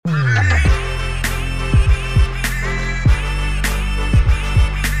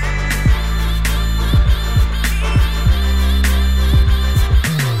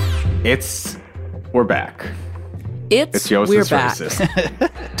We're back. It's We're Back.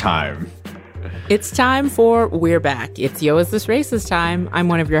 Racist time. It's time for We're Back. It's Yo, Is This Racist time. I'm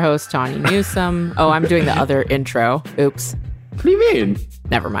one of your hosts, Tawny Newsome. Oh, I'm doing the other intro. Oops. What do you mean?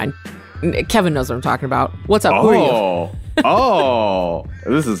 Never mind. Kevin knows what I'm talking about. What's up? Who are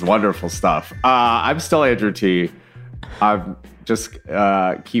you? This is wonderful stuff. I'm still Andrew T. I'm just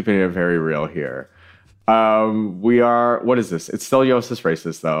keeping it very real here. We are, what is this? It's still Yo, Is This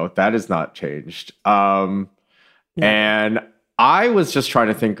Racist, though. That has not changed. No. And I was just trying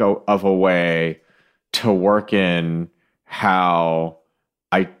to think of a way to work in how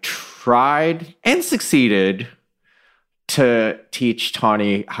I tried and succeeded to teach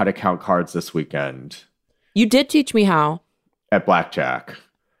Tawny how to count cards this weekend. You did teach me how. At blackjack.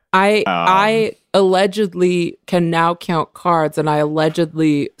 I allegedly can now count cards, and I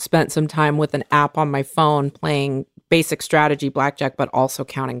allegedly spent some time with an app on my phone playing basic strategy blackjack, but also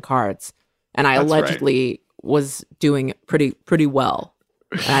counting cards. And I allegedly was doing pretty well.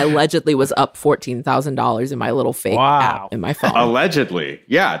 And I allegedly was up $14,000 in my little fake app in my phone. Allegedly.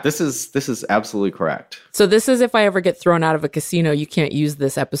 Yeah, this is absolutely correct. So this is if I ever get thrown out of a casino, you can't use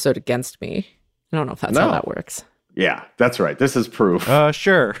this episode against me. I don't know if that's how that works. Yeah, that's right. This is proof.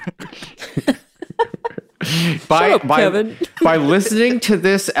 Sure. Kevin. By listening to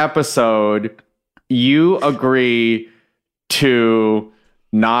this episode, you agree to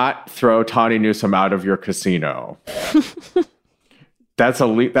not throw Tawny Newsome out of your casino. That's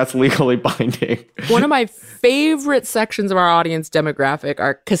legally binding. One of my favorite sections of our audience demographic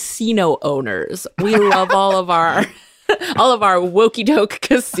are casino owners. We love all of our wokey doke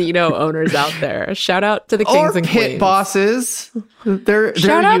casino owners out there. Shout out to the kings and queens. Pit bosses. They're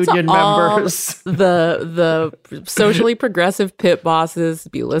union members. The socially progressive pit bosses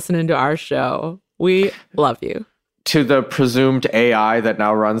be listening to our show. We love you. To the presumed AI that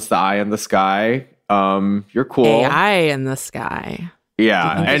now runs the eye in the sky. You're cool. AI in the sky.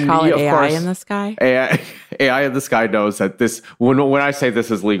 Yeah, and call it AI in the sky. AI in the sky knows that this. When I say this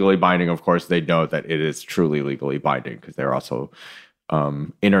is legally binding, of course they know that it is truly legally binding because they're also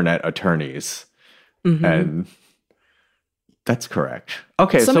internet attorneys, and that's correct.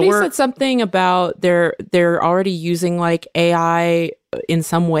 Okay, somebody said something about they're already using like AI in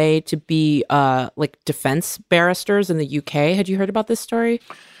some way to be like defense barristers in the UK. Had you heard about this story?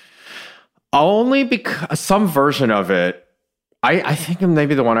 Only because some version of it. I think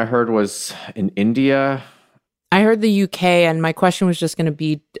maybe the one I heard was in India. I heard the UK, and my question was just going to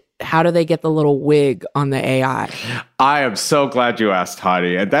be, how do they get the little wig on the AI? I am so glad you asked,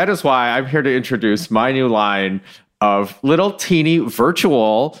 Hadi. And that is why I'm here to introduce my new line of little teeny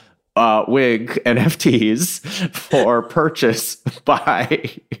virtual wig NFTs for purchase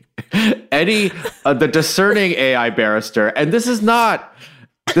by any the discerning AI barrister. And this is not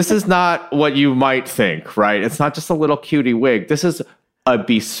what you might think, right? It's not just a little cutie wig. This is a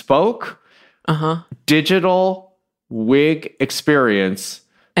bespoke digital wig experience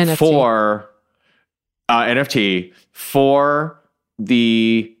NFT. For NFT for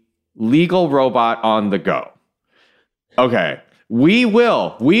the legal robot on the go. Okay. We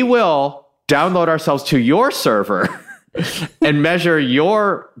will download ourselves to your server and measure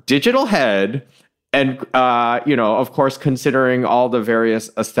your digital head. And, of course, considering all the various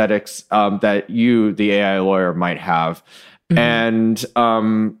aesthetics that you, the AI lawyer, might have. And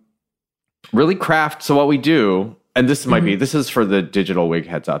really craft. So what we do, and this is for the digital wig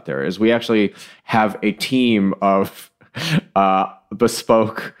heads out there, is we actually have a team of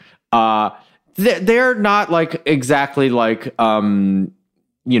bespoke. They're not like exactly like,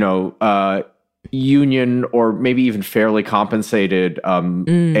 union or maybe even fairly compensated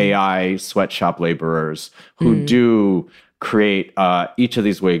AI sweatshop laborers who do create each of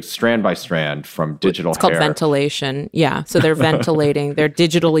these wigs strand by strand from digital hair. It's called ventilation. Yeah. So they're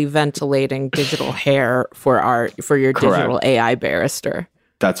digitally ventilating digital hair for your digital AI barrister.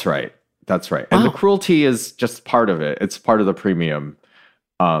 That's right. And the cruelty is just part of it. It's part of the premium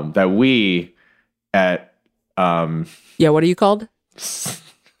that we at what are you called?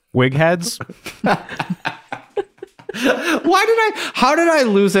 Wig heads? How did I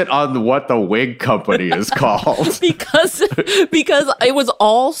lose it on what the wig company is called? because it was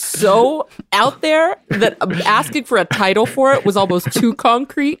all so out there that asking for a title for it was almost too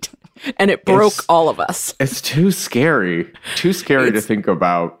concrete, and it broke all of us. It's too scary. To think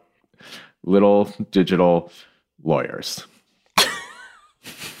about little digital lawyers.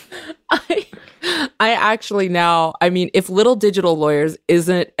 I actually now, if Little Digital Lawyers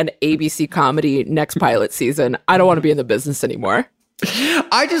isn't an ABC comedy next pilot season, I don't want to be in the business anymore.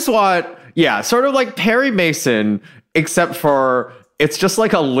 I just want, sort of like Perry Mason, except for it's just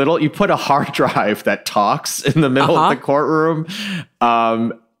like you put a hard drive that talks in the middle of the courtroom.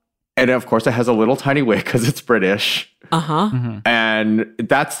 And of course it has a little tiny wig because it's British. And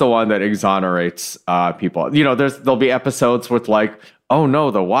that's the one that exonerates people. You know, there'll be episodes with like, oh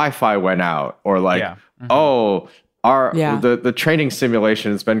no, the Wi-Fi went out, or like, oh, the training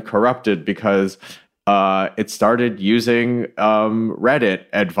simulation has been corrupted because it started using Reddit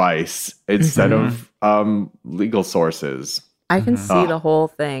advice instead of legal sources. I can see the whole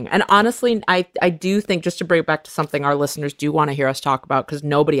thing. And honestly, I do think, just to bring it back to something our listeners do want to hear us talk about, because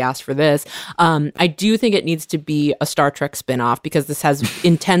nobody asked for this, I do think it needs to be a Star Trek spinoff, because this has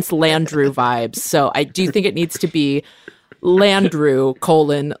intense Landrew vibes. So I do think it needs to be Landrew,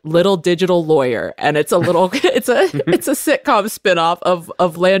 little digital lawyer. And it's a sitcom spinoff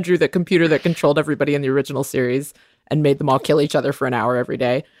of Landrew, the computer that controlled everybody in the original series and made them all kill each other for an hour every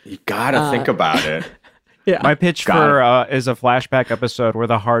day. You gotta think about it. Yeah. My pitch is a flashback episode where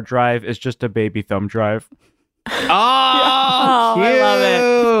the hard drive is just a baby thumb drive. Oh, cute. I love it.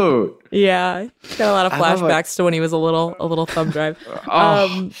 Yeah, got a lot of flashbacks to when he was a little thumb drive.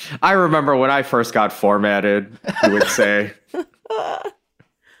 I remember when I first got formatted, you would say.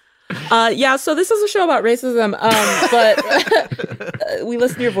 So this is a show about racism, but we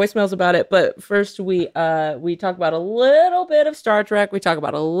listen to your voicemails about it. But first, we talk about a little bit of Star Trek. We talk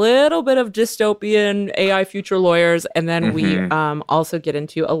about a little bit of dystopian AI future lawyers, and then we also get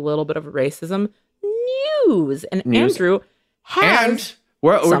into a little bit of racism news. And Andrew has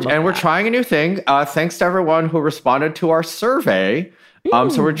we're trying a new thing. Thanks to everyone who responded to our survey.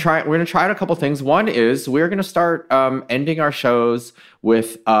 So we're going to try out a couple things. One is we're going to start ending our shows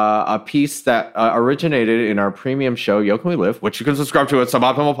with a piece that originated in our premium show, Yo Can We Live, which you can subscribe to at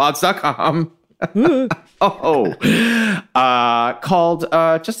suboptimalpods.com. Called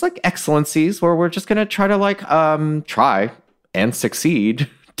just like Excellencies, where we're just going to try to like try and succeed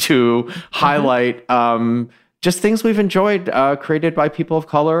to highlight just things we've enjoyed created by people of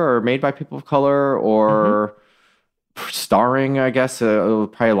color or made by people of color or starring, I guess.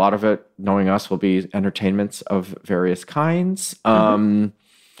 Probably a lot of it, knowing us, will be entertainments of various kinds. And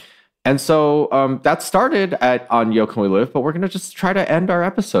so that started on Yo Can We Live, but we're going to just try to end our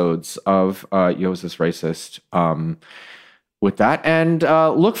episodes of Yo's is Racist with that, and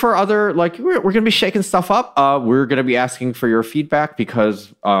look for other, like, we're going to be shaking stuff up. We're going to be asking for your feedback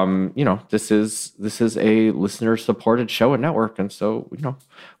because, this is a listener supported show and network. And so,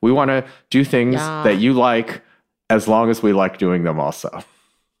 we want to do things that you like, as long as we like doing them also.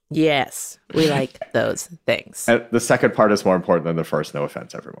 Yes, we like those things. And the second part is more important than the first. No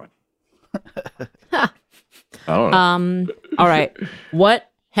offense, everyone. I don't know. All right.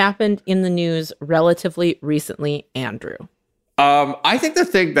 What happened in the news relatively recently, Andrew? I think the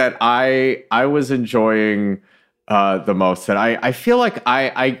thing that I was enjoying the most, that I feel like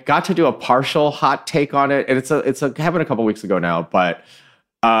I got to do a partial hot take on it, and it's happened a couple weeks ago now, but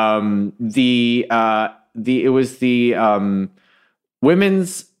it was the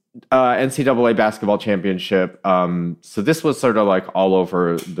women's NCAA basketball championship. So this was sort of like all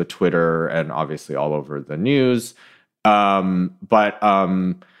over the Twitter and obviously all over the news. But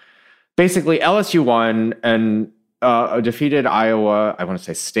basically LSU won and defeated Iowa, I want to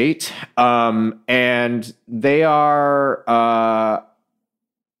say State. And they are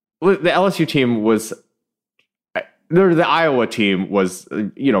the LSU team was. The Iowa team was,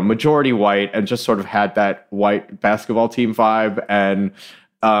 majority white and just sort of had that white basketball team vibe. And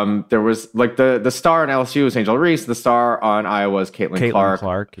there was like the star on LSU was Angel Reese. The star on Iowa was Caitlin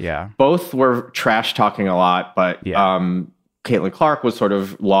Clark. Yeah. Both were trash talking a lot, but Caitlin Clark was sort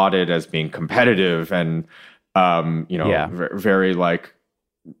of lauded as being competitive and, very like,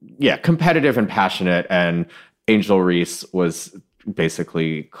 competitive and passionate. And Angel Reese was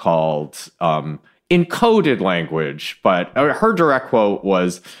basically called, in coded language, but her direct quote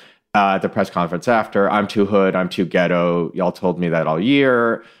was at the press conference after, "I'm too hood, I'm too ghetto. Y'all told me that all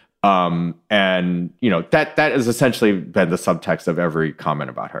year." And that has essentially been the subtext of every comment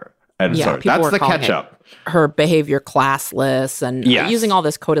about her. And so that's the catch up. Her behavior classless and using all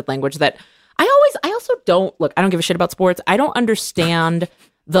this coded language that I also don't I don't give a shit about sports. I don't understand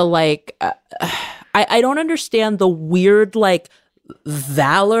the I don't understand the weird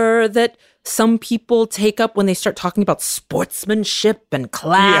valor that some people take up when they start talking about sportsmanship and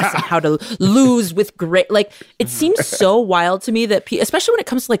class and how to lose with great. It seems so wild to me that, especially when it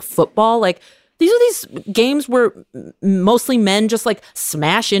comes to football, these are these games where mostly men just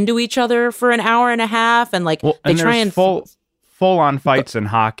smash into each other for an hour and a half, and they try and full on fights in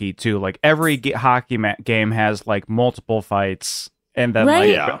hockey too. Every hockey game has multiple fights, and then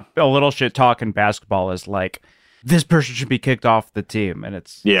a little shit talk in basketball is this person should be kicked off the team, and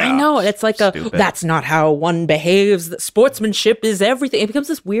it's I know it's like stupid. That's not how one behaves. Sportsmanship is everything. It becomes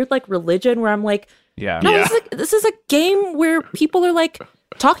this weird like religion where I'm like, no, this is a game where people are like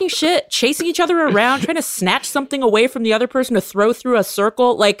talking shit, chasing each other around, trying to snatch something away from the other person to throw through a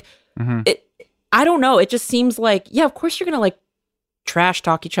circle. Like I don't know. It just seems like, of course you're gonna like trash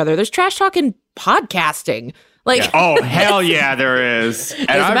talk each other. There's trash talk in podcasting. Like, oh hell yeah, there is. And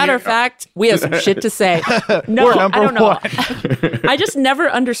as a matter of fact, we have some shit to say. No, I don't know. I just never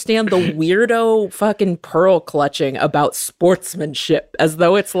understand the weirdo fucking pearl clutching about sportsmanship, as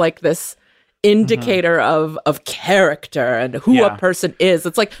though it's like this indicator of character and who a person is.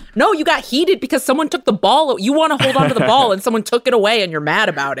 It's like, no, you got heated because someone took the ball. You want to hold on to the ball and someone took it away and you're mad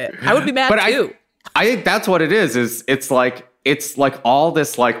about it. I would be mad too. I think that's what it is it's like all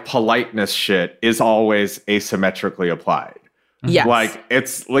this like politeness shit is always asymmetrically applied. Yes. Like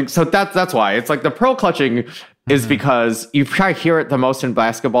it's like, so that's why it's like the pearl clutching is because you probably hear it the most in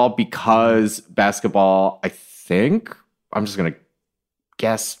basketball, because basketball, I think, I'm just going to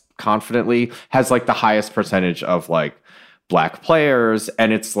guess confidently, has like the highest percentage of like black players.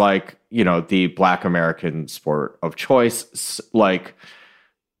 And it's like, you know, the Black American sport of choice. Like,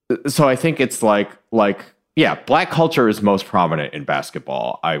 so I think it's like, yeah, black culture is most prominent in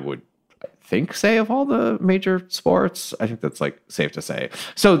basketball, I would say, of all the major sports. I think that's like safe to say.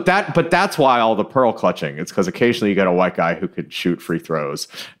 So that's why all the pearl clutching. It's because occasionally you get a white guy who could shoot free throws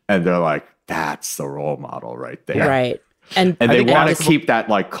and they're like, that's the role model right there. Right. And they want to keep that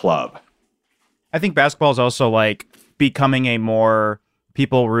like club. I think basketball is also like becoming a more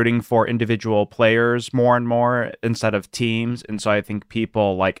people rooting for individual players more and more instead of teams. And so I think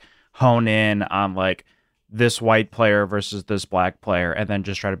people like hone in on like this white player versus this black player and then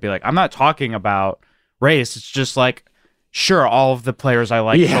just try to be like, I'm not talking about race. It's just like, sure, all of the players I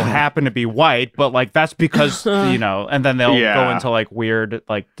like will happen to be white, but like that's because, you know, and then they'll go into like weird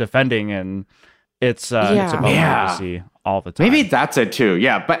like defending, and it's a bummer to see all the time. Maybe that's it too.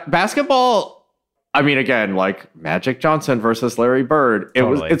 Yeah, but basketball, I mean, again, like Magic Johnson versus Larry Bird,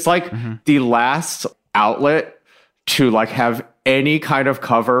 it's like the last outlet to like have any kind of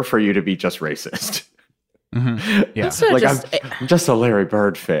cover for you to be just racist. Yeah, like I'm just a Larry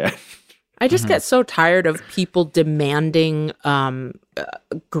Bird fan. I just get so tired of people demanding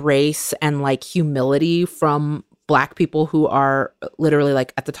grace and like humility from black people who are literally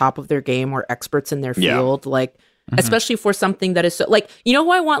like at the top of their game or experts in their field. Like, especially for something that is so, like, you know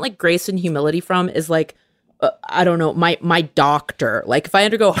who I want like grace and humility from is like, I don't know, my doctor. Like if I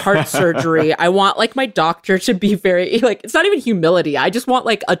undergo heart surgery, I want like my doctor to be very like, it's not even humility. I just want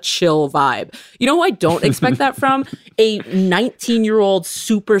like a chill vibe. You know who I don't expect that from? A 19-year-old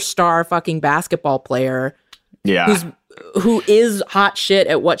superstar fucking basketball player. Yeah. Who is hot shit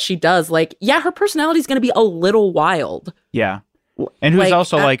at what she does. Like, yeah, her personality is going to be a little wild. Yeah. And who's like,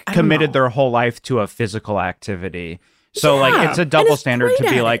 also like committed their whole life to a physical activity. So like it's a double standard to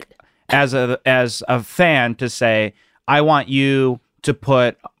be like, as a fan to say, I want you to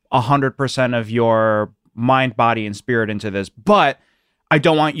put 100% of your mind, body, and spirit into this, but I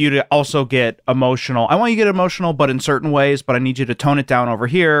don't want you to also get emotional. I want you to get emotional, but in certain ways, but I need you to tone it down over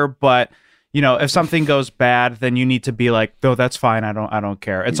here. But, you know, if something goes bad, then you need to be like, no, that's fine. I don't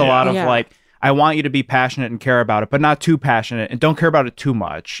care. It's a lot of like, I want you to be passionate and care about it, but not too passionate, and don't care about it too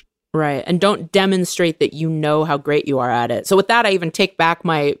much. Right. And don't demonstrate that you know how great you are at it. So with that, I even take back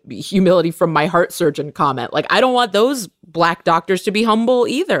my humility from my heart surgeon comment. Like, I don't want those black doctors to be humble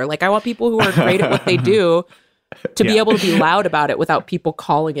either. Like, I want people who are great at what they do to be able to be loud about it without people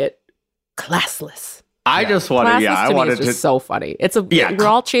calling it classless. I just wanted, I wanted to. So funny. It's we're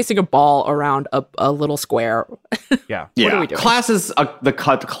all chasing a ball around a little square. Yeah. What are we doing? Class is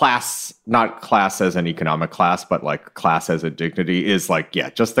class, not class as an economic class, but like class as a dignity is like,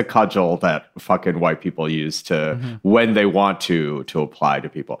 just the cudgel that fucking white people use to when they want to apply to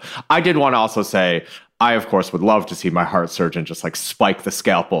people. I did want to also say, I, of course, would love to see my heart surgeon just like spike the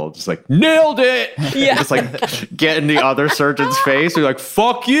scalpel, just like nailed it. Yeah. Just like get in the other surgeon's face. You're like,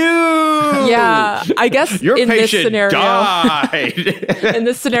 fuck you. Yeah. I guess your in patient this scenario, died. In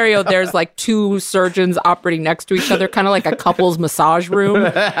this scenario, there's like two surgeons operating next to each other, kind of like a couple's massage room.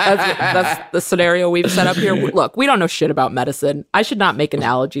 That's the scenario we've set up here. Look, we don't know shit about medicine. I should not make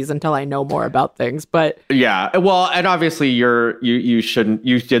analogies until I know more about things. But yeah, well, and obviously you shouldn't.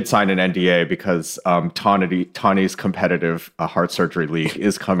 You did sign an NDA because Tawny's competitive heart surgery league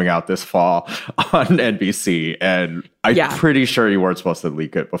is coming out this fall on NBC, and I'm pretty sure you weren't supposed to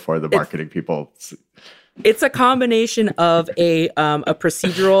leak it before the marketing people. It's a combination of a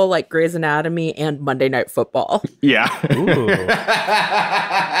procedural like Grey's Anatomy and Monday Night Football. Yeah.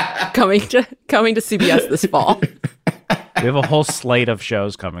 coming to CBS this fall. We have a whole slate of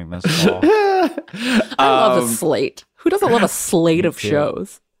shows coming this fall. I love a slate. Who doesn't love a slate of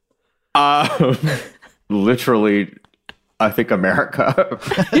shows? Literally, I think America.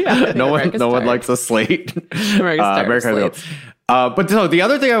 Yeah, no one likes a slate. America. But so the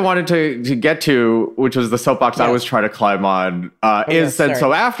other thing I wanted to get to, which was the soapbox I was trying to climb on, is that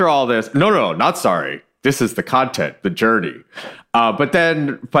so after all this, no, not sorry. This is the content, the journey. But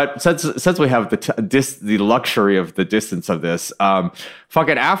since we have the luxury of the distance of this,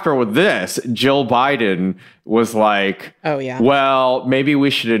 fucking after with this, Jill Biden was like, "Oh yeah, well, maybe we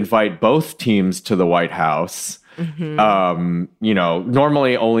should invite both teams to the White House." Mm-hmm.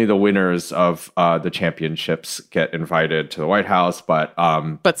 Normally only the winners of the championships get invited to the White House, but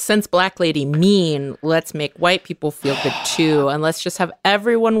since Black Lady mean, let's make white people feel good too, and let's just have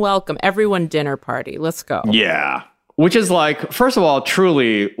everyone welcome, everyone dinner party. Let's go. Yeah, which is like, first of all,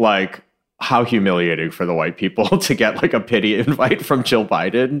 truly like how humiliating for the white people to get like a pity invite from Jill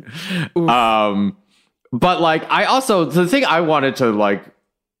Biden. But like, I also the thing I wanted to like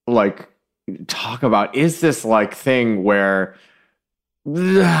talk about is this like thing where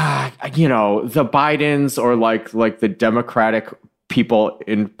the Bidens or like the Democratic people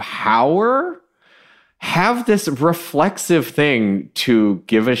in power have this reflexive thing to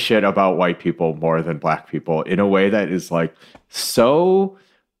give a shit about white people more than black people in a way that is like so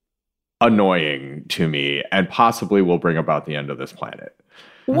annoying to me and possibly will bring about the end of this planet.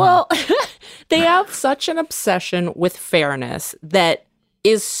 Well, they have such an obsession with fairness that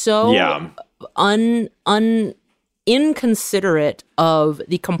is so inconsiderate of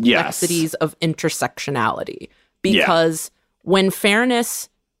the complexities of intersectionality. Because when fairness,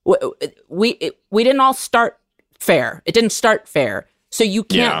 we didn't all start fair. It didn't start fair. So you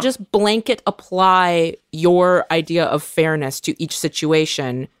can't just blanket apply your idea of fairness to each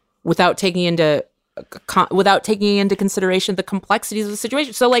situation without taking into consideration the complexities of the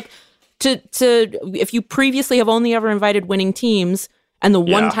situation. So like if you previously have only ever invited winning teams, and the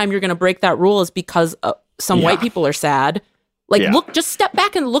one time you're going to break that rule is because some white people are sad. Like, look, just step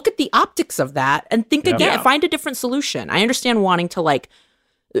back and look at the optics of that and think again, find a different solution. I understand wanting to like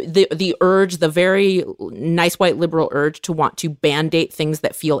the urge, the very nice white liberal urge to want to band-aid things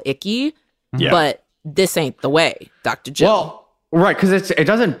that feel icky, but this ain't the way, Dr. Jill. Well, right, because it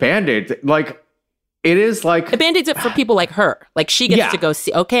doesn't band-aid. Like, it is like... It band-aids it for people like her. Like, she gets to go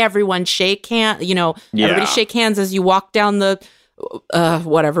see, okay, everyone shake hands, everybody shake hands as you walk down the...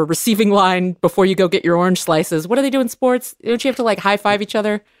 receiving line before you go get your orange slices. What do they do in sports? Don't you have to like high five each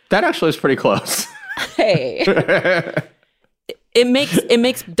other? That actually is pretty close. Hey, it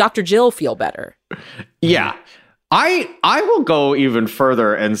makes Dr. Jill feel better. Yeah, I will go even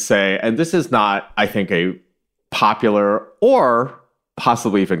further and say, and this is not, I think, a popular or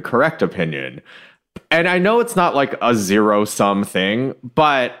possibly even correct opinion. And I know it's not like a zero-sum thing,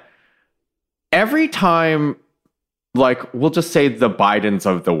 but every time, like, we'll just say the Bidens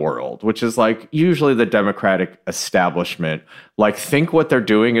of the world, which is like usually the Democratic establishment, like think what they're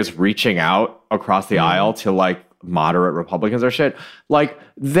doing is reaching out across the aisle to like moderate Republicans or shit. Like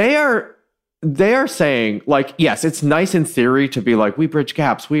they are saying like, yes, it's nice in theory to be like, we bridge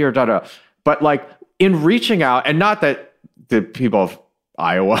gaps, we are da-da. But like in reaching out, and not that the people of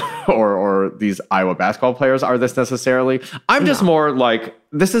Iowa or these Iowa basketball players are this necessarily. I'm just more like,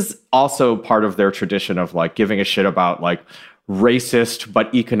 this is also part of their tradition of like giving a shit about like racist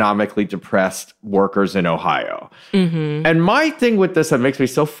but economically depressed workers in Ohio. Mm-hmm. And my thing with this that makes me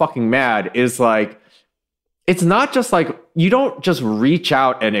so fucking mad is like, it's not just like, you don't just reach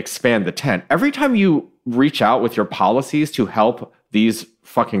out and expand the tent. Every time you reach out with your policies to help these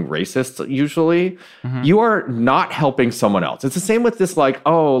fucking racists, usually, you are not helping someone else. It's the same with this, like,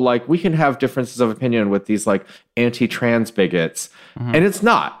 oh, like, we can have differences of opinion with these, like, anti-trans bigots. And it's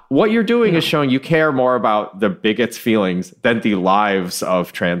not. What you're doing is showing you care more about the bigots' feelings than the lives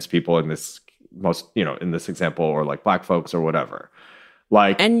of trans people in this in this example, or, like, black folks or whatever.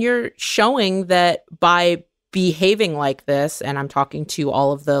 Like, and you're showing that by behaving like this, and I'm talking to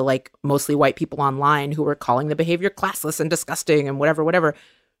all of the like mostly white people online who are calling the behavior classless and disgusting and whatever,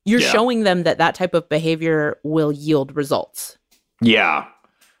 you're showing them that type of behavior will yield results. Yeah.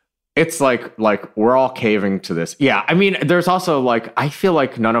 It's like we're all caving to this. Yeah. I mean, there's also like, I feel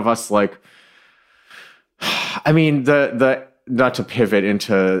like none of us like, I mean, the not to pivot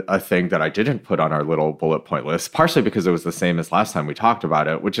into a thing that I didn't put on our little bullet point list, partially because it was the same as last time we talked about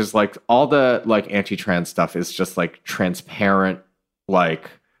it, which is like all the like anti-trans stuff is just like transparent, like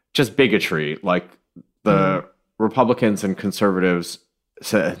just bigotry. Like the Republicans and conservatives,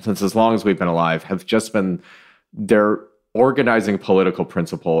 since as long as we've been alive, have just been, their organizing political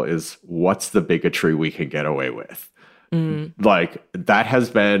principle is what's the bigotry we can get away with. Like, that has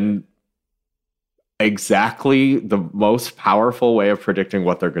been exactly the most powerful way of predicting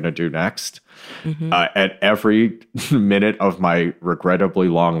what they're going to do next at every minute of my regrettably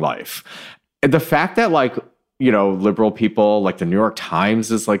long life. And the fact that, like, you know, liberal people, like the New York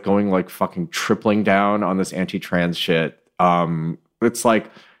Times is like going like fucking tripling down on this anti-trans shit. It's like,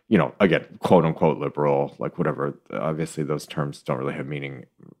 you know, again, quote unquote liberal, like whatever. Obviously those terms don't really have meaning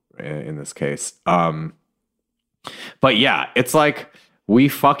in this case. But yeah, it's like, we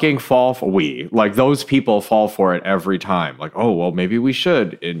fucking fall for, like those people fall for it every time. Like, oh, well, maybe we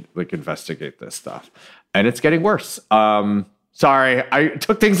should investigate this stuff. And it's getting worse. Sorry, I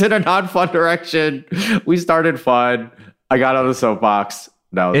took things in a non-fun direction. We started fun. I got on the soapbox.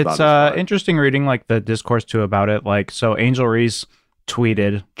 Now it's interesting reading like the discourse too about it. Like, so Angel Reese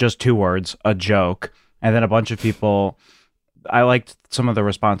tweeted just 2 words, a joke. And then a bunch of people, I liked some of the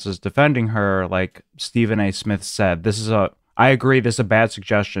responses defending her. Like Stephen A. Smith said, I agree, this is a bad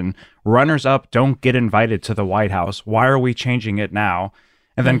suggestion. Runners up don't get invited to the White House. Why are we changing it now?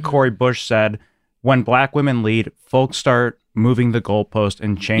 And then Cori Bush said, when black women lead, folks start moving the goalpost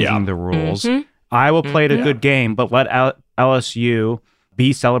and changing the rules. I will play a good game, but let LSU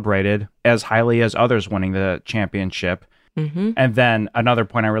be celebrated as highly as others winning the championship. And then another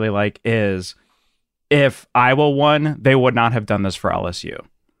point I really like is, if Iowa won, they would not have done this for LSU.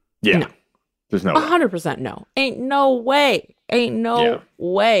 Yeah. No. There's no 100% no. Ain't no way. Ain't no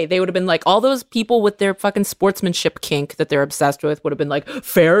way. They would have been like, all those people with their fucking sportsmanship kink that they're obsessed with would have been like,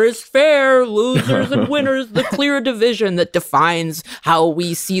 fair is fair, losers and winners, the clear division that defines how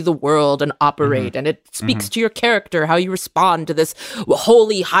we see the world and operate. And it speaks to your character, how you respond to this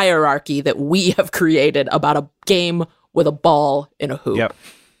holy hierarchy that we have created about a game with a ball in a hoop.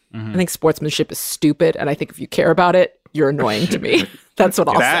 I think sportsmanship is stupid. And I think if you care about it, you're annoying to me. That's what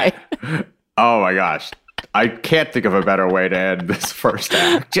I'll say. Oh my gosh. I can't think of a better way to end this first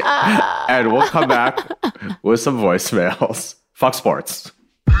act. And we'll come back with some voicemails. Fuck sports.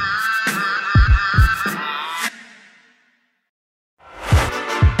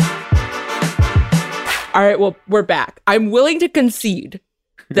 All right, well, we're back. I'm willing to concede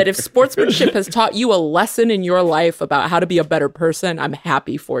that if sportsmanship has taught you a lesson in your life about how to be a better person, I'm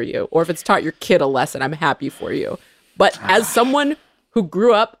happy for you. Or if it's taught your kid a lesson, I'm happy for you. But as someone who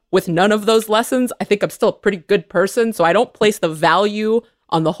grew up with none of those lessons, I think I'm still a pretty good person. So I don't place the value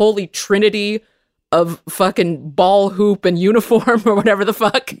on the holy trinity of fucking ball hoop and uniform or whatever the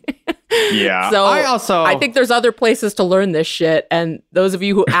fuck. Yeah. So I think there's other places to learn this shit. And those of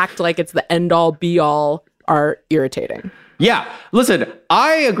you who act like it's the end all be all are irritating. Yeah. Listen,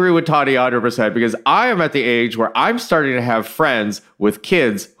 I agree with Tawny 100% because I am at the age where I'm starting to have friends with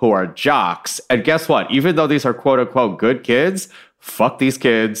kids who are jocks. And guess what? Even though these are quote unquote good kids, fuck these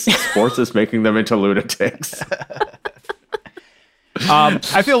kids. Sports is making them into lunatics.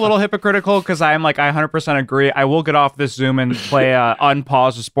 I feel a little hypocritical because I 100% agree. I will get off this Zoom and play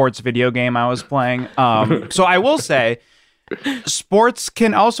unpause a sports video game I was playing. So I will say, sports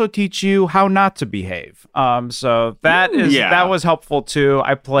can also teach you how not to behave. So that was helpful too.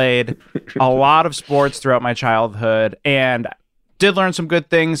 I played a lot of sports throughout my childhood and did learn some good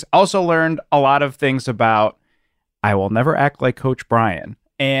things. Also learned a lot of things about I will never act like Coach Brian.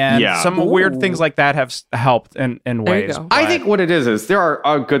 And some weird things like that have helped in ways. I think what it is there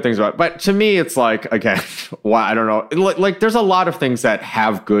are good things about it. But to me, it's like, again, I don't know. Like, there's a lot of things that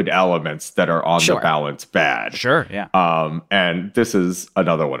have good elements that are on the balance bad. Sure, yeah. And this is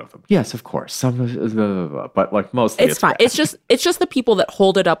another one of them. Yes, of course. But like mostly it's fine. Bad. It's just the people that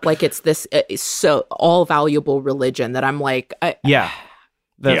hold it up like it's this so all valuable religion that I'm like, fandom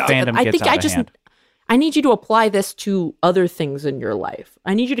gets out of hand. I need you to apply this to other things in your life.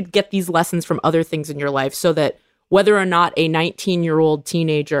 I need you to get these lessons from other things in your life so that whether or not a 19-year-old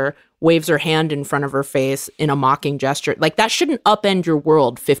teenager waves her hand in front of her face in a mocking gesture, like that shouldn't upend your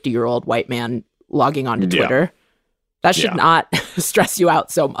world, 50-year-old white man logging onto Twitter. That should not stress you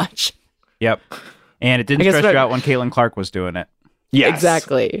out so much. Yep. And it didn't stress you out when Caitlin Clark was doing it. Yes.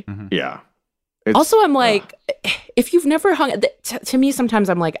 Exactly. Mm-hmm. Yeah. Also, I'm like, if you've never hung... To me,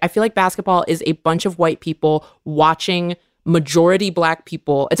 sometimes I'm like, I feel like basketball is a bunch of white people watching majority black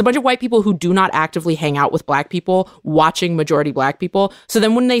people. It's a bunch of white people who do not actively hang out with black people watching majority black people. So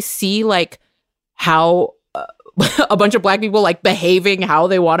then when they see like how a bunch of black people like behaving how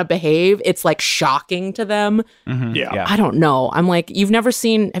they want to behave, it's like shocking to them. Mm-hmm. Yeah. I don't know. I'm like, have you never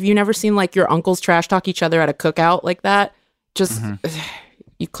seen like your uncles trash talk each other at a cookout like that? Just,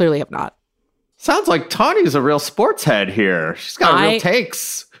 you clearly have not. Sounds like Tawny's a real sports head here. She's got real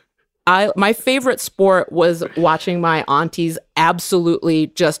takes. my favorite sport was watching my aunties absolutely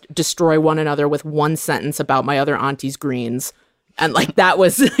just destroy one another with one sentence about my other auntie's greens. And like that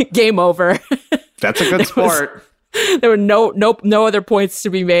was game over. That's a good sport. There were no other points to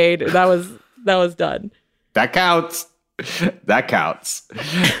be made. That was done. That counts. That counts.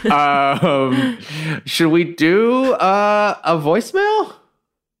 Should we do a voicemail?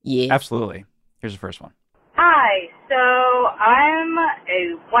 Yeah. Absolutely. Here's the first one. Hi, so I'm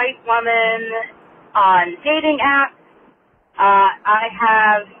a white woman on dating apps. I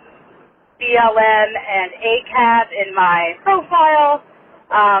have BLM and ACAB in my profile.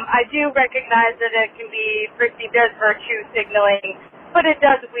 I do recognize that it can be perceived as virtue signaling, but it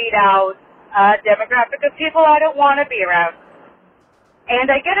does weed out a demographic of people I don't want to be around. And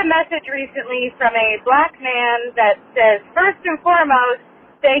I get a message recently from a black man that says, first and foremost,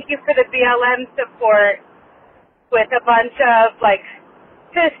 thank you for the BLM support, with a bunch of, like,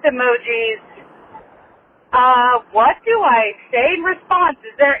 fist emojis. What do I say in response?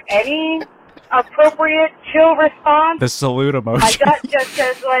 Is there any appropriate chill response? The salute emoji. My gut just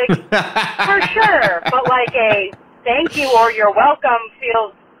says, like, for sure, but like a thank you or you're welcome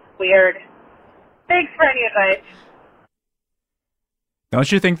feels weird. Thanks for any advice.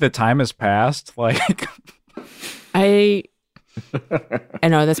 Don't you think the time has passed? Like, I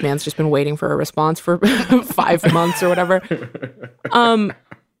know this man's just been waiting for a response for 5 months or whatever.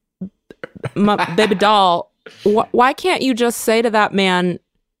 Baby doll, why can't you just say to that man,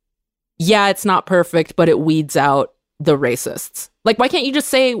 yeah, it's not perfect, but it weeds out the racists? Like, why can't you just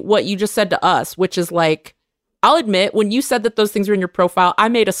say what you just said to us, which is like, I'll admit, when you said that those things were in your profile, I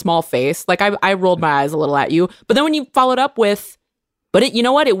made a small face. Like, I rolled my eyes a little at you. But then when you followed up with, but you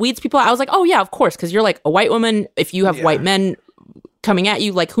know what? It weeds people out. I was like, oh, yeah, of course. Because you're like a white woman. If you have white men coming at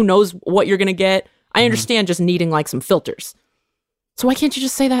you, like, who knows what you're going to get? I understand just needing, like, some filters. So why can't you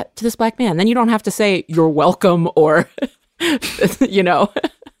just say that to this black man? Then you don't have to say you're welcome or, you know,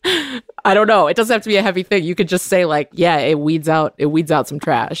 I don't know. It doesn't have to be a heavy thing. You could just say, like, yeah, it weeds out some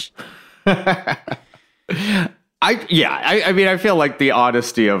trash. I mean, I feel like the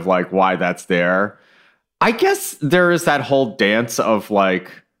honesty of, like, why that's there. I guess there is that whole dance of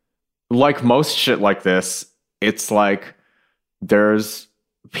like most shit like this, it's like there's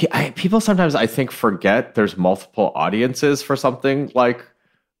people sometimes I think forget there's multiple audiences for something like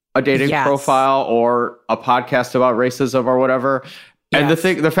a dating profile or a podcast about racism or whatever. And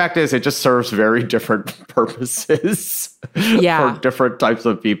the fact is it just serves very different purposes for different types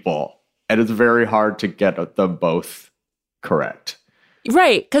of people. And it's very hard to get them both correct.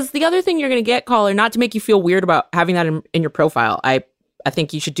 Right, because the other thing you're going to get, caller, not to make you feel weird about having that in your profile, I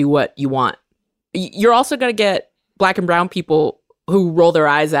think you should do what you want. You're also going to get black and brown people who roll their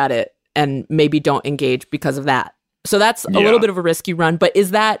eyes at it and maybe don't engage because of that. So that's a little bit of a risk you run. But is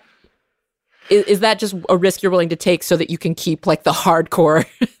that just a risk you're willing to take so that you can keep like the hardcore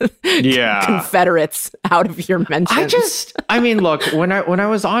Confederates out of your mentions? I mean, look, when I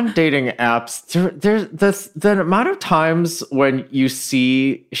was on dating apps, the amount of times when you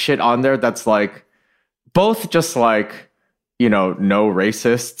see shit on there that's like both just like, you know, no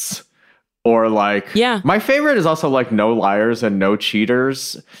racists or like, my favorite is also like no liars and no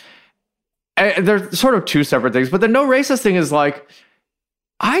cheaters. And they're sort of two separate things, but the no racist thing is like,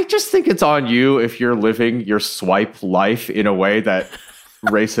 I just think it's on you if you're living your swipe life in a way that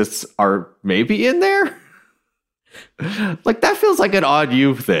racists are maybe in there. Like, that feels like an on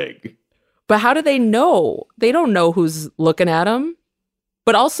you thing. But how do they know? They don't know who's looking at them.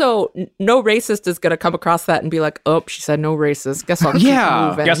 But also, no racist is going to come across that and be like, oh, she said no racist. Guess I'll keep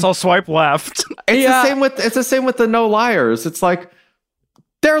moving. Guess I'll swipe left. It's the same with the no liars. It's like,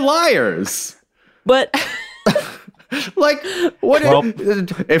 they're liars. But... Like, what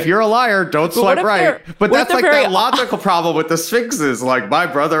if you're a liar, don't swipe right. But that's like that logical problem with the Sphinxes. Like, my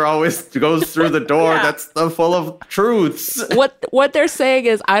brother always goes through the door that's full of truths. What they're saying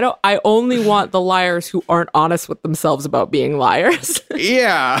is, I only want the liars who aren't honest with themselves about being liars.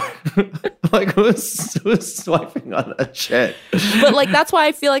 Yeah. Like, who's swiping on that shit? But like, that's why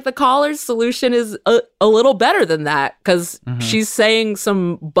I feel like the caller's solution is a little better than that, because she's saying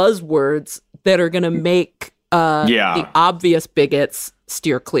some buzzwords that are going to make the obvious bigots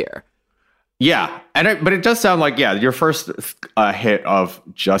steer clear. Yeah, but it does sound like, your first hit of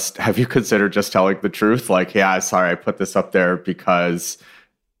just, have you considered just telling the truth? Like, sorry, I put this up there because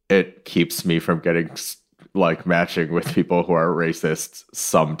it keeps me from getting, like, matching with people who are racist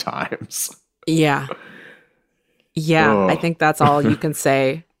sometimes. Yeah, I think that's all you can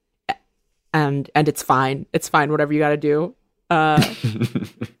say. And it's fine. It's fine, whatever you got to do.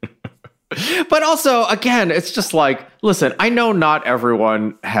 But also, again, it's just like, listen, I know not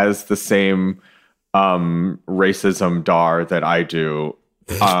everyone has the same racism dar that I do.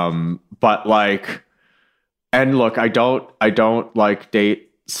 But like, and look, I don't like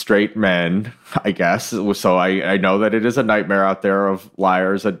date straight men, I guess. So I know that it is a nightmare out there of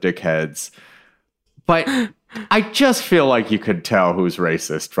liars and dickheads. But I just feel like you could tell who's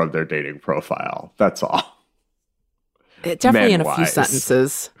racist from their dating profile. That's all. Definitely in a few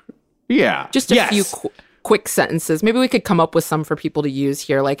sentences. Yeah. Just a few quick sentences. Maybe we could come up with some for people to use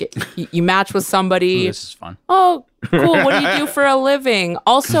here. Like, you match with somebody. Ooh, this is fun. Oh, cool. What do you do for a living?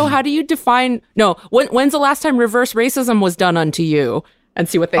 Also, how do you define... No, when's the last time reverse racism was done unto you? And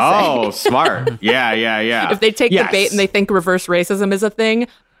see what they say. Oh, smart. Yeah. If they take the bait and they think reverse racism is a thing,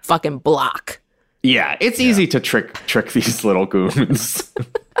 fucking block. Yeah, it's easy to trick these little goons.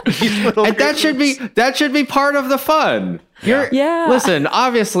 And that should be part of the fun. Listen,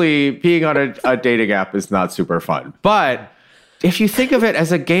 obviously being on a dating app is not super fun, but if you think of it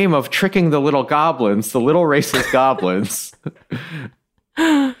as a game of tricking the little goblins, the little racist goblins,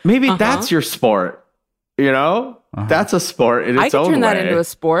 maybe that's your sport. You know, that's a sport in its own way. I could turn that into a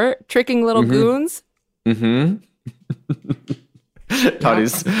sport, tricking little goons.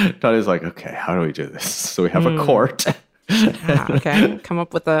 Tony's like, okay, how do we do this? So we have a court. Okay, come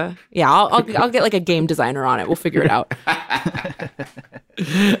up with I'll get like a game designer on it. We'll figure it out.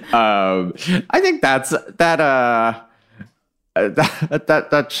 I think that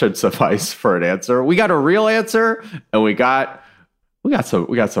should suffice for an answer. We got a real answer, and we got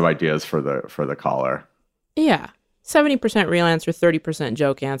some ideas for the caller. Yeah, 70% real answer, 30%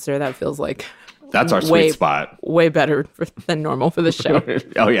 joke answer. That feels like that's our sweet spot. Way better than normal for the show.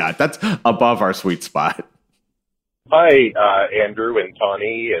 Oh yeah, that's above our sweet spot. Hi, Andrew and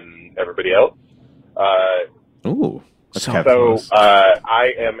Tawny and everybody else. I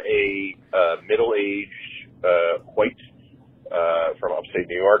am a middle-aged white from upstate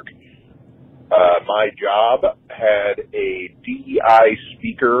New York. My job had a DEI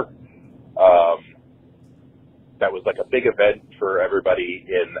speaker that was like a big event for everybody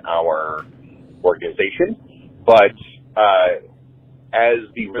in our organization, but as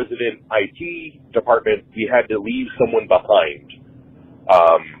the resident IT department, we had to leave someone behind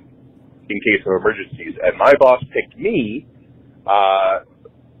in case of emergencies. And my boss picked me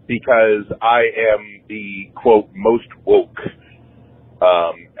because I am the, quote, most woke.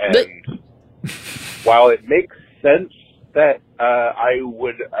 And while it makes sense that I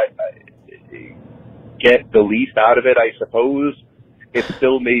would get the least out of it, I suppose, it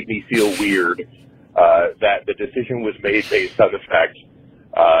still made me feel weird that the decision was made based on the fact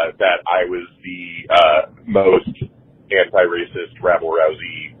that I was the most anti-racist,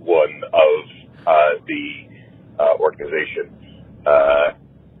 rabble-rousy one of the organization.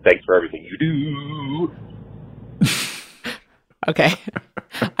 Thanks for everything you do. Okay.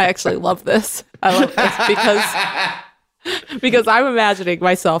 I actually love this. I love this because I'm imagining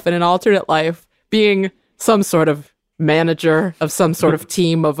myself in an alternate life being some sort of manager of some sort of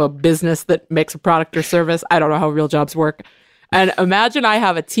team of a business that makes a product or service. I don't know how real jobs work. And imagine I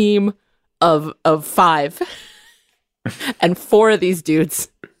have a team of 5 and 4 of these dudes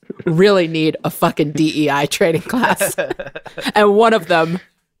really need a fucking DEI training class. And one of them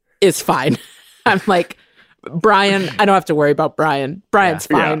is fine. I'm like, Brian, I don't have to worry about Brian. Brian's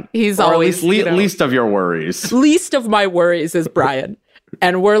fine. Yeah. He's or always least of your worries. Least of my worries is Brian.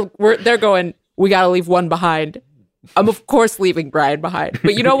 And they're going, we got to leave one behind. I'm of course leaving Brian behind.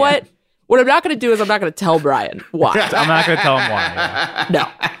 But you know what? What I'm not going to do is I'm not going to tell Brian why. I'm not going to tell him why. Yeah. No.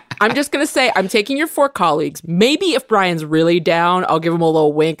 I'm just going to say I'm taking your 4 colleagues. Maybe if Brian's really down, I'll give him a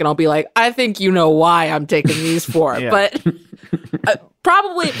little wink and I'll be like, I think you know why I'm taking these 4. Yeah. But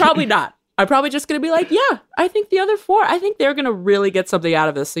probably not. I'm probably just going to be like, yeah, I think the other 4, I think they're going to really get something out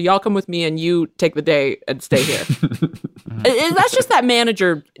of this. So y'all come with me and you take the day and stay here. That's just that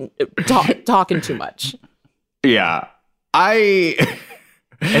manager talking too much. Yeah.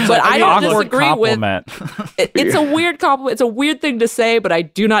 But I don't disagree compliment. It's a weird compliment. It's a weird thing to say, but I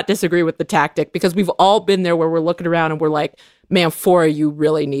do not disagree with the tactic because we've all been there where we're looking around and we're like, man, 4 of you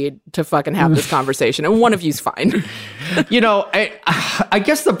really need to fucking have this conversation. And one of you's fine. I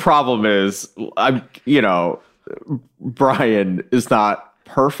guess the problem is, Brian is not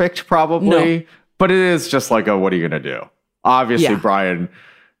perfect probably, but it is just like what are you going to do? Obviously, Brian's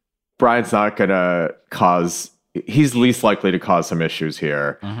not going to he's least likely to cause some issues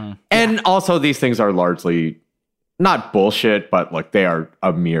here. Mm-hmm. And also these things are largely not bullshit, but like they are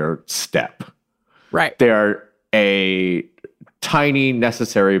a mere step. Right. They're a tiny,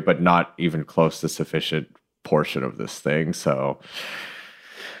 necessary, but not even close to sufficient portion of this thing. So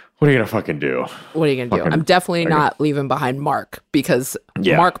What are you gonna fucking do? What are you gonna do? I'm definitely not leaving behind Mark, because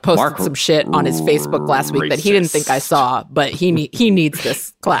Mark posted some shit on his Facebook last week that he didn't think I saw, but he needs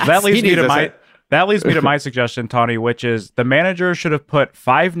this class. That leads me to my suggestion, Tawny, which is the manager should have put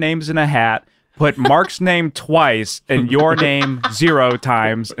 5 names in a hat, put Mark's name twice and your name 0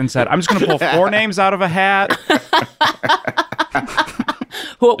 times, and said, I'm just going to pull 4 names out of a hat.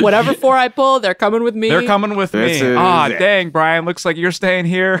 Whatever 4 I pull, they're coming with me. They're coming with me. Dang, Brian, looks like you're staying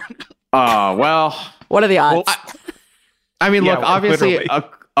here. Well. What are the odds? Well, I mean, look, obviously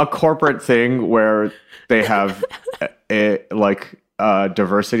a corporate thing where they have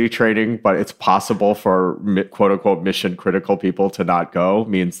diversity training, but it's possible for quote unquote mission critical people to not go,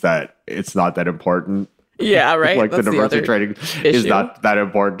 means that it's not that important. Yeah, right. Like the diversity training is not that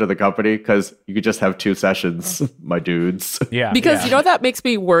important to the company, because you could just have 2 sessions, my dudes. Yeah. Because you know what that makes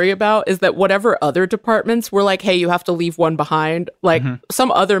me worry about is that whatever other departments were like, hey, you have to leave one behind. Like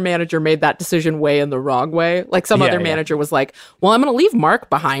some other manager made that decision way in the wrong way. Like some other manager was like, well, I'm going to leave Mark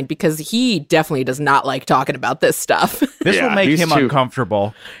behind because he definitely does not like talking about this stuff. This will make him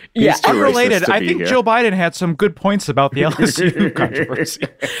uncomfortable. Yeah, unrelated. I think Joe Biden had some good points about the LSU controversy.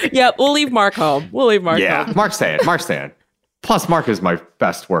 Yeah, we'll leave Mark home. Yeah, Mark's staying. Plus, Mark is my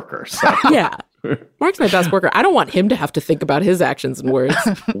best worker. So. Yeah, Mark's my best worker. I don't want him to have to think about his actions and words.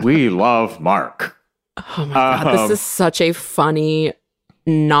 We love Mark. Oh my God, this is such a funny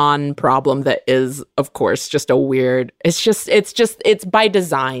non-problem that is, of course, just a weird. It's by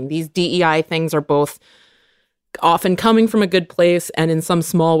design. These DEI things are both often coming from a good place and in some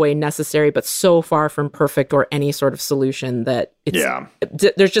small way necessary, but so far from perfect or any sort of solution that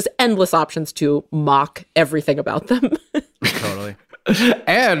there's just endless options to mock everything about them. Totally.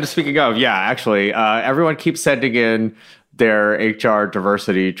 And speaking of, actually, everyone keeps sending in their HR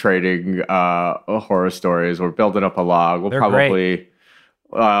diversity training horror stories. We're building up a log. We'll probably,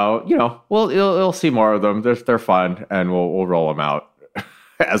 you'll see more of them. They're fun, and we'll roll them out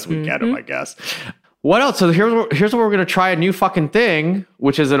as we get them, I guess. What else? So here's where we're going to try a new fucking thing,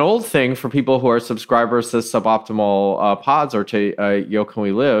 which is an old thing for people who are subscribers to Suboptimal Pods or to Yo Can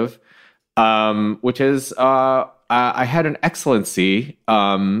We Live, which is I had an excellency, which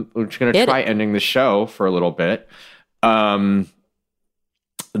I'm going to try ending the show for a little bit, that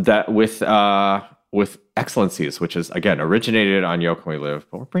with excellencies, which is, again, originated on Yo Can We Live,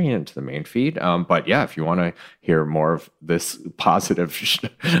 but we're bringing it into the main feed. But yeah, if you want to hear more of this positive,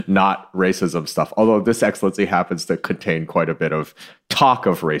 not racism stuff, although this excellency happens to contain quite a bit of talk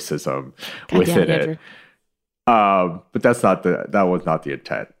of racism within it. But that was not the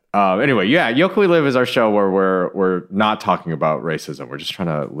intent. Anyway, Yo Can We Live is our show where we're not talking about racism. We're just trying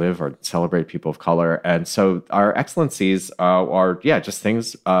to live or celebrate people of color. And so our excellencies are just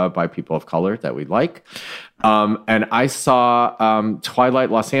things by people of color that we like. And I saw Twilight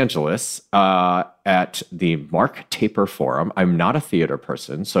Los Angeles at the Mark Taper Forum. I'm not a theater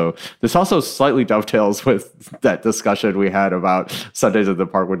person, so this also slightly dovetails with that discussion we had about Sundays at the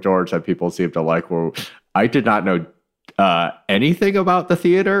Park with George that people seem to like, where I did not know anything about the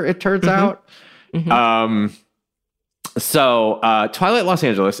theater, it turns out. So Twilight Los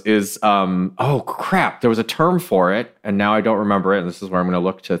Angeles is oh crap, there was a term for it and now I don't remember it, and this is where I'm going to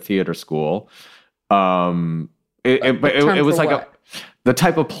look to theater school. It was like the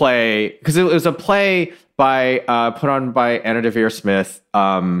type of play, because it was a play by put on by Anna Deavere Smith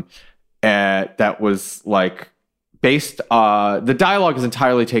that was like based, the dialogue is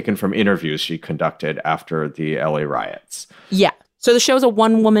entirely taken from interviews she conducted after the LA riots. Yeah. So the show is a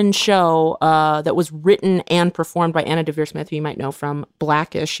one-woman show that was written and performed by Anna Deavere Smith, who you might know from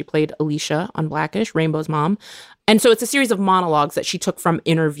Blackish. She played Alicia on Blackish, Rainbow's mom. And so it's a series of monologues that she took from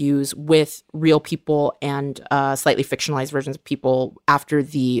interviews with real people and slightly fictionalized versions of people after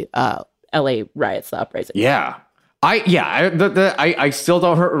the LA riots, the uprising. Yeah. I still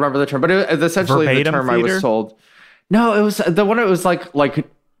don't remember the term, but essentially verbatim the term theater? I was told. No, it was the one. It was like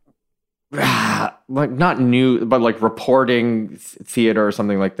not new, but like reporting theater or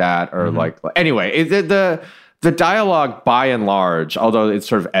something like that, or anyway. The dialogue, by and large, although it's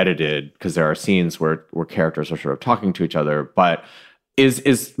sort of edited because there are scenes where characters are sort of talking to each other, but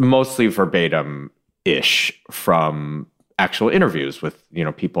is mostly verbatim-ish from actual interviews with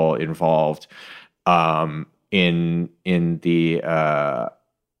people involved in the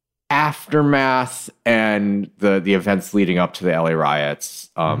aftermath and the events leading up to the LA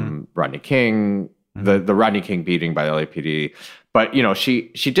riots, Rodney King, the Rodney King beating by the LAPD. But,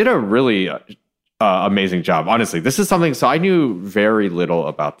 she did a really amazing job. Honestly, this is something, so I knew very little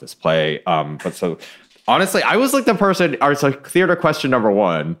about this play. But so honestly, I was like the person, it's like theater question number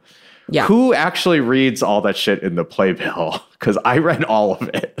one. Yeah. Who actually reads all that shit in the playbill? Because I read all of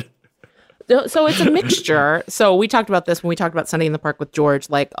it. So it's a mixture. So we talked about this when we talked about Sunday in the Park with George.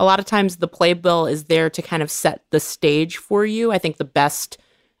 Like a lot of times the playbill is there to kind of set the stage for you. I think the best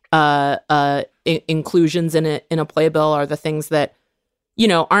inclusions in a playbill are the things that, you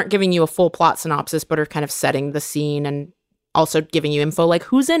know, aren't giving you a full plot synopsis, but are kind of setting the scene and also giving you info like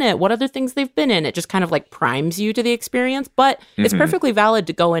who's in it, what other things they've been in. It just kind of like primes you to the experience. But it's perfectly valid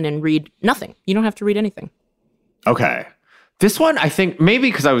to go in and read nothing. You don't have to read anything. Okay. This one, I think,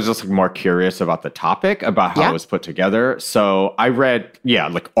 maybe because I was just like, more curious about the topic, about how it was put together. So I read,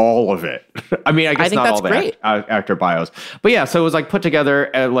 like all of it. I mean, I guess not all the actor bios. But yeah, so it was like put together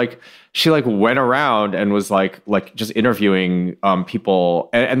and like she like went around and was like just interviewing people.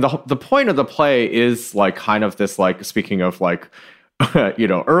 And the point of the play is like kind of this like, speaking of like, you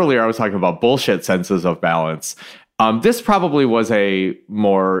know, earlier I was talking about bullshit senses of balance. This probably was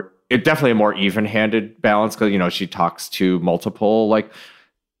definitely a more even-handed balance because, you know, she talks to multiple like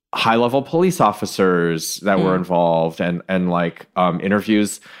high-level police officers that were involved and like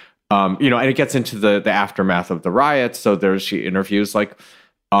interviews, you know, and it gets into the aftermath of the riots. So she interviews like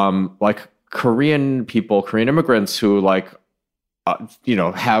Korean immigrants who like, you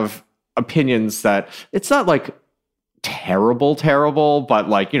know, have opinions that it's not like terrible, but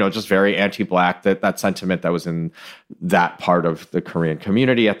like, you know, just very anti-Black, that sentiment that was in that part of the Korean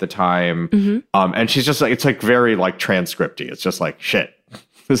community at the time. And she's just like, it's like very like transcripty. It's just like, shit,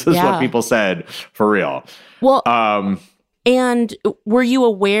 this is what people said for real. Well, and were you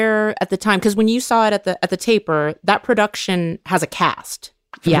aware at the time, because when you saw it at the taper, that production has a cast.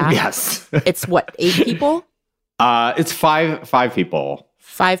 Yeah. Yes. It's what, 8 people? It's five people.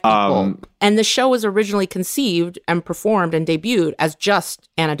 5 people. And the show was originally conceived and performed and debuted as just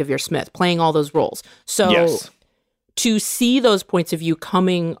Anna Deavere Smith playing all those roles. So to see those points of view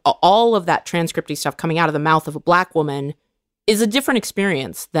coming, all of that transcripty stuff coming out of the mouth of a Black woman is a different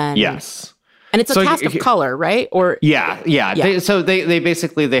experience than... Yes. And it's a cast of color, right? Or Yeah. They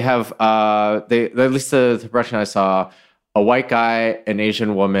basically, they have, at least the production I saw, a white guy, an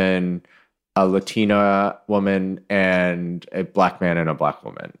Asian woman, a Latina woman, and a Black man and a Black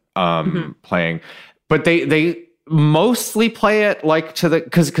woman playing. But they mostly play it like to the,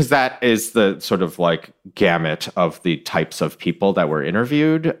 because that is the sort of like gamut of the types of people that were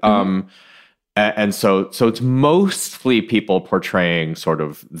interviewed. And so it's mostly people portraying sort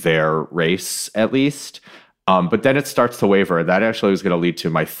of their race, at least. But then it starts to waver. That actually was going to lead to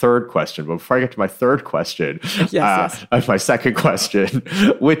my third question. But before I get to my third question, my second question,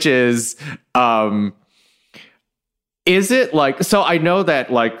 which is it like, so I know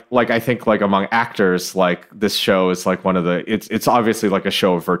that like I think like among actors, like this show is like one of the, it's obviously like a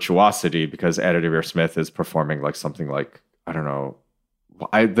show of virtuosity because Anna Deavere Smith is performing like something like, I don't know,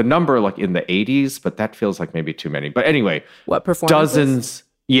 the number like in the 80s, but that feels like maybe too many. But anyway, what performances?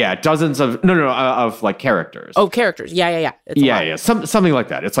 Dozens of of like characters. Oh, characters. Yeah. Something like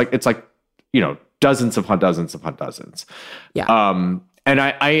that. It's like, you know, dozens upon dozens upon dozens. Yeah. And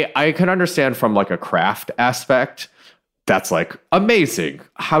I can understand from like a craft aspect, that's like amazing.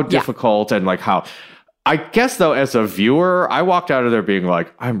 How difficult and like how. I guess though, as a viewer, I walked out of there being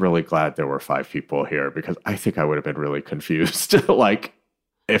like, I'm really glad there were 5 people here because I think I would have been really confused. Like,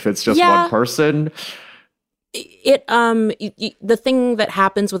 if it's just one person. The thing that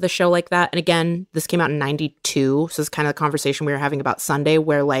happens with a show like that, and again, this came out in 92, so it's kind of the conversation we were having about Sunday,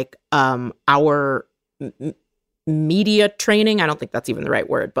 where like our media training, I don't think that's even the right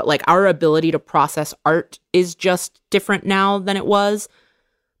word, but like our ability to process art is just different now than it was.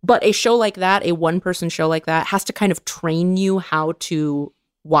 But a show like that, a one-person show like that, has to kind of train you how to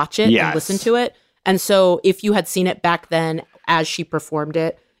watch it and listen to it. And so if you had seen it back then as she performed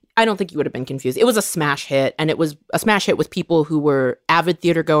it, I don't think you would have been confused. It was a smash hit, and it was a smash hit with people who were avid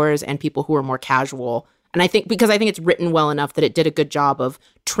theater goers and people who were more casual. And I think because I think it's written well enough that it did a good job of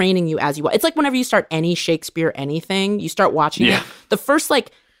training you as you watch. It's like whenever you start any Shakespeare anything, you start watching it. The first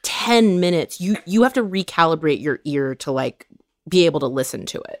like 10 minutes, you have to recalibrate your ear to like be able to listen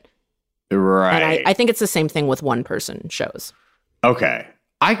to it. Right. And I think it's the same thing with one person shows. Okay.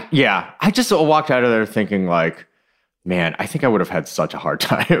 I just walked out of there thinking like, man, I think I would have had such a hard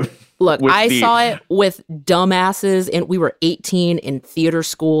time. Look, I saw it with dumbasses, and we were 18 in theater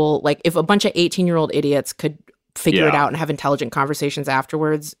school. Like, if a bunch of 18-year-old idiots could figure it out and have intelligent conversations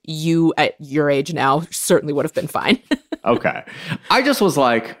afterwards, you, at your age now, certainly would have been fine. Okay. I just was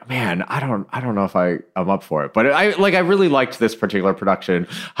like, man, I don't know if I'm up for it. But I really liked this particular production.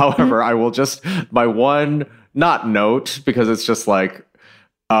 However, I will just, my one, not note, because it's just like,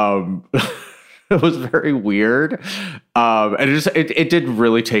 It was very weird. And it did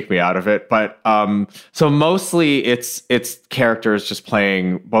really take me out of it. But so mostly it's characters just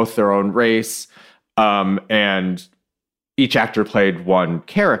playing both their own race, and each actor played one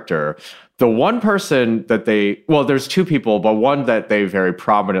character. The one person that there's two people, but one that they very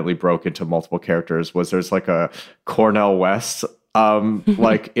prominently broke into multiple characters there's like a Cornel West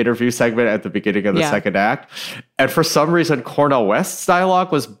like interview segment at the beginning of the second act. And for some reason, Cornel West's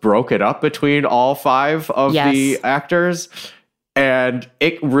dialogue was broken up between all five of the actors. And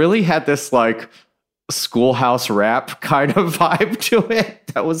it really had this like Schoolhouse Rap kind of vibe to it.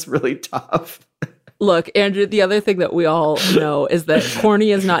 That was really tough. Look, Andrew, the other thing that we all know is that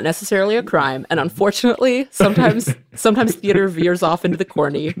corny is not necessarily a crime. And unfortunately, sometimes theater veers off into the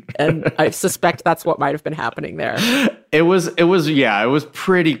corny. And I suspect that's what might have been happening there. It was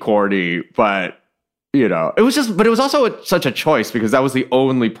pretty corny, but it was also such a choice because that was the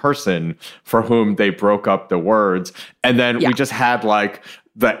only person for whom they broke up the words. And then we just had like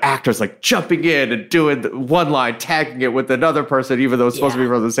the actors like jumping in and doing one line, tagging it with another person, even though it's supposed to be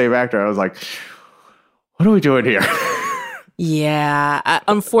from the same actor. I was like, what are we doing here?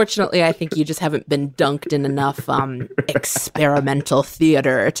 Unfortunately, I think you just haven't been dunked in enough experimental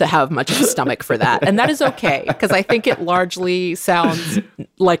theater to have much of a stomach for that. And that is okay, because I think it largely sounds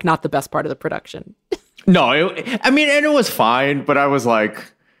like not the best part of the production. No, and it was fine, but I was like,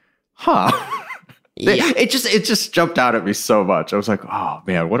 huh. It just jumped out at me so much. I was like, oh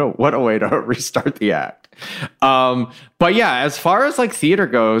man, what a way to restart the act. But yeah, as far as like theater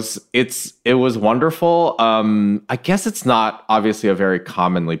goes, it was wonderful. I guess it's not obviously a very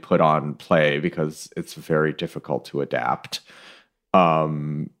commonly put on play because it's very difficult to adapt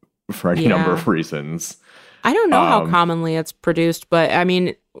for any number of reasons. I don't know how commonly it's produced, but I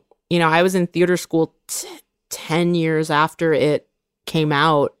mean, I was in theater school 10 years after it came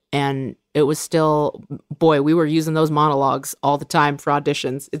out, and it was still, boy, we were using those monologues all the time for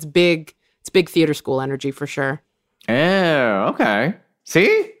auditions. It's big theater school energy for sure. Oh, okay.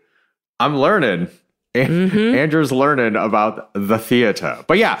 See? I'm learning. Andrew's learning about the theater.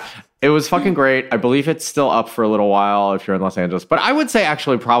 But yeah, it was fucking great. I believe it's still up for a little while if you're in Los Angeles. But I would say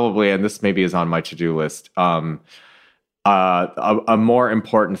actually probably, and this maybe is on my to-do list, a more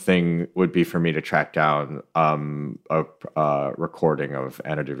important thing would be for me to track down a recording of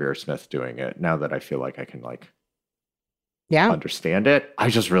Anna Deavere Smith doing it. Now that I feel like I can understand it, I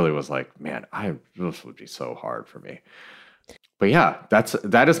just really was like, man, this would be so hard for me. But yeah,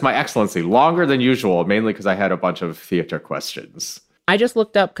 that is my excellency. Longer than usual, mainly because I had a bunch of theater questions. I just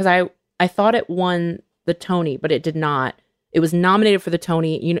looked up because I thought it won the Tony, but it did not. It was nominated for the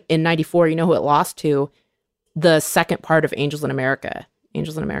Tony in '94. You know who it lost to? The second part of Angels in America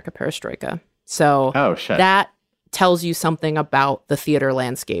Perestroika. So that tells you something about the theater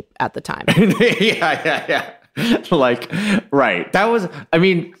landscape at the time. Yeah. Like, right. That was,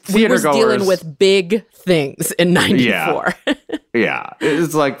 theater goers dealing with big things in '94. Yeah.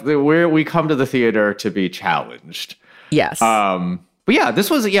 It's like we come to the theater to be challenged. Yes. But yeah, this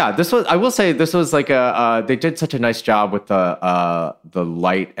was, I will say this was like they did such a nice job with the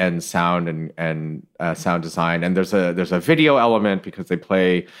light and sound and sound design. And there's a video element because they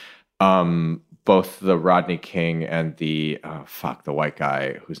play, both the Rodney King and the white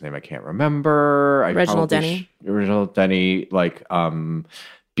guy whose name I can't remember. Reginald Denny. Reginald Denny, like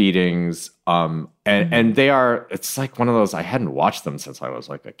beatings. And they are, it's like one of those, I hadn't watched them since I was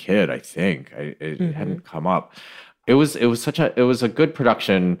like a kid, I think. It hadn't come up. It was a good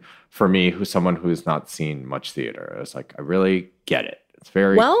production for me, who's someone who's not seen much theater. It was like, I really get it. It's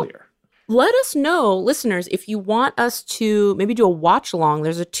very clear. Let us know, listeners, if you want us to maybe do a watch along.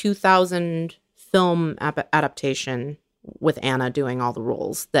 There's a 2000 film adaptation with Anna doing all the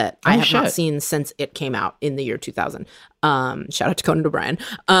roles that I have not seen since it came out in the year 2000. Shout out to Conan O'Brien.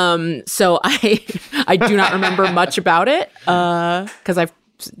 So I do not remember much about it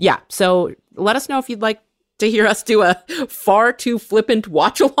So let us know if you'd like to hear us do a far too flippant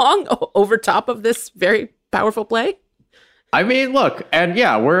watch along over top of this very powerful play. Look, and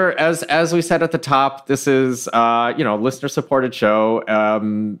yeah, we're as we said at the top, this is listener supported show,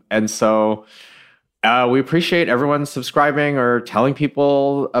 and so we appreciate everyone subscribing or telling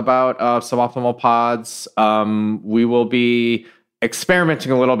people about Suboptimal Pods. We will be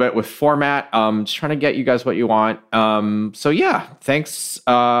experimenting a little bit with format, just trying to get you guys what you want. So yeah, thanks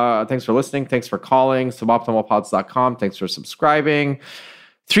for listening. Thanks for calling suboptimalpods.com. Thanks for subscribing.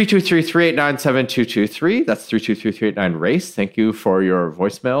 323-389-7223. That's 323-389-RACE. Thank you for your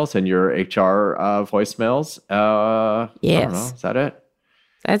voicemails and your HR voicemails. Yes. I don't know. Is that it?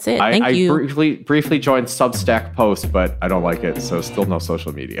 That's it. Thank you. I briefly joined Substack Post, but I don't like it, so still no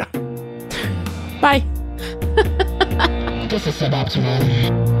social media. Bye. This is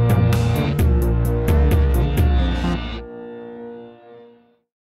suboptimal.